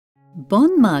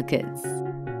Bond markets.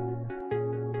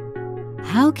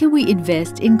 How can we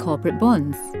invest in corporate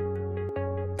bonds?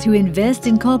 To invest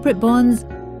in corporate bonds,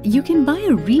 you can buy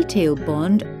a retail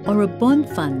bond or a bond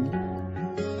fund.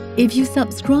 If you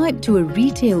subscribe to a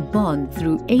retail bond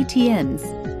through ATMs,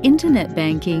 internet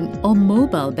banking or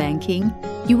mobile banking,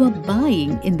 you are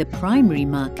buying in the primary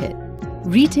market.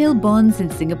 Retail bonds in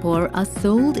Singapore are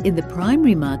sold in the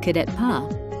primary market at par,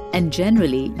 and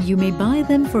generally you may buy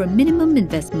them for a minimum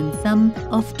investment sum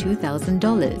of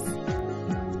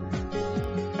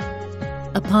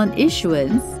 $2,000. Upon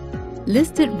issuance,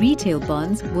 listed retail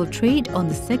bonds will trade on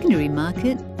the secondary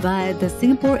market via the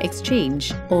Singapore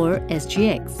Exchange or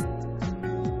SGX.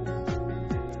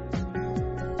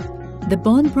 The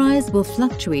bond price will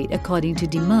fluctuate according to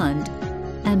demand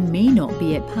and may not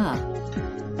be at par.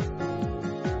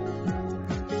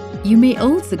 You may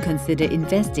also consider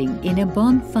investing in a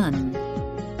bond fund.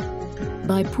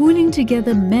 By pooling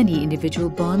together many individual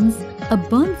bonds, a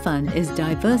bond fund is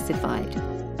diversified.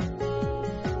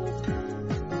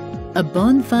 A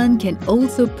bond fund can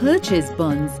also purchase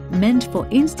bonds meant for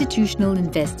institutional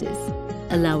investors,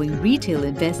 allowing retail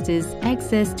investors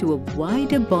access to a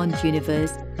wider bond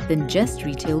universe than just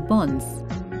retail bonds.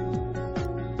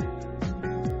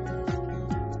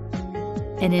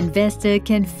 An investor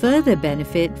can further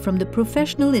benefit from the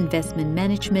professional investment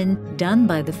management done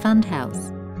by the fund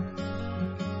house.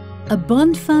 A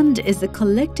bond fund is a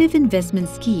collective investment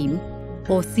scheme,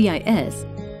 or CIS,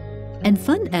 and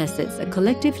fund assets are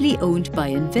collectively owned by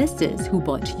investors who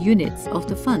bought units of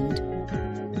the fund.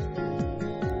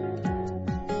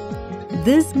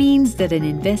 This means that an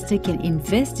investor can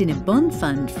invest in a bond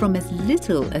fund from as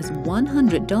little as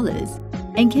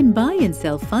 $100 and can buy and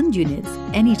sell fund units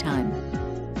anytime.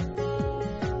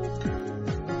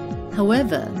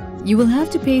 However, you will have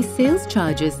to pay sales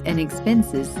charges and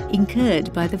expenses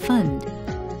incurred by the fund.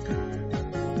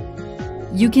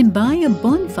 You can buy a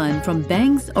bond fund from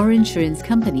banks or insurance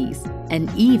companies and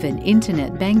even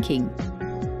internet banking.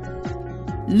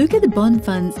 Look at the bond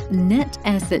fund's net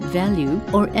asset value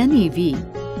or NAV,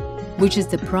 which is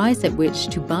the price at which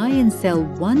to buy and sell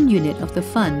one unit of the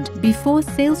fund before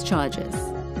sales charges.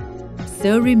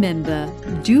 So remember,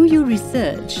 do your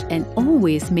research and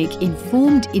always make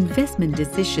informed investment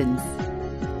decisions.